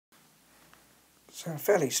So a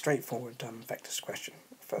fairly straightforward vectors question.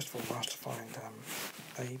 First of all, we're asked to find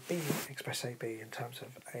express AB in terms of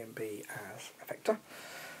A and B as a vector.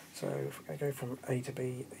 So if we're going to go from A to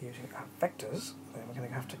B using our vectors, then we're going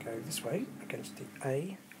to have to go this way against the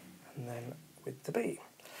A and then with the B.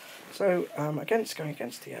 So going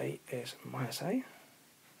against the A is minus A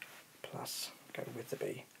plus go with the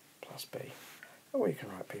B plus B. Or you can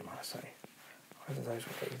write B minus A. Either of those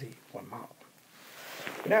will get you the 1 mark.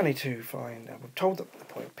 We now need to find, we're told that the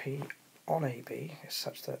point P on AB is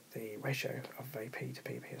such that the ratio of AP to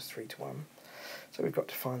PP is 3 to 1. So we've got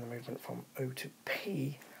to find the movement from O to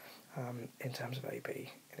P in terms of AB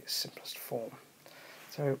in its simplest form.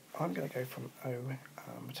 So I'm going to go from O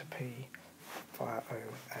to P via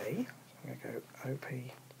OA. So I'm going to go OP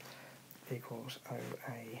equals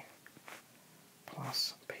OA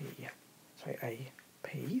plus P. Sorry,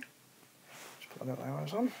 AP. Just put the little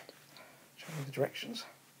arrows on, showing you the directions.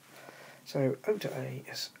 So O to A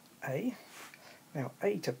is A. Now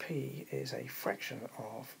A to P is a fraction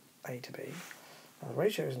of A to B. Now the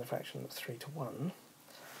ratio is in the fraction that's 3 to 1.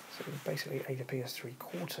 So basically A to P is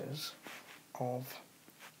 3/4 of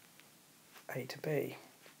A to B.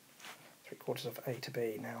 3/4 of A to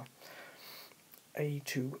B. Now A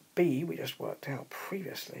to B we just worked out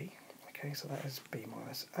previously. Okay, so that is B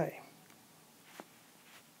minus A.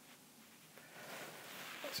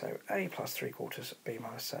 So A plus 3/4 B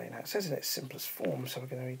minus A. Now it says in its simplest form, so we're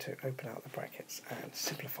going to need to open out the brackets and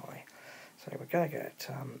simplify. So we're going to get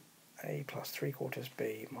A plus 3/4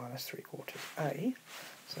 B minus 3/4 A.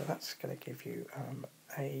 So that's going to give you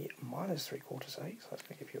A minus 3/4 A. So that's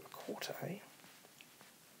going to give you 1/4 A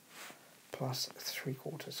plus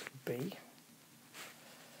 3/4 B.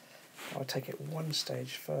 I'll take it one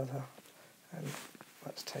stage further and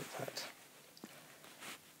let's take that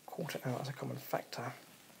 1/4 out as a common factor,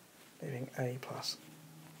 leaving A plus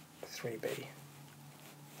 3B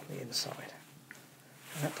on the inside.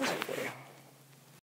 And that does it for you.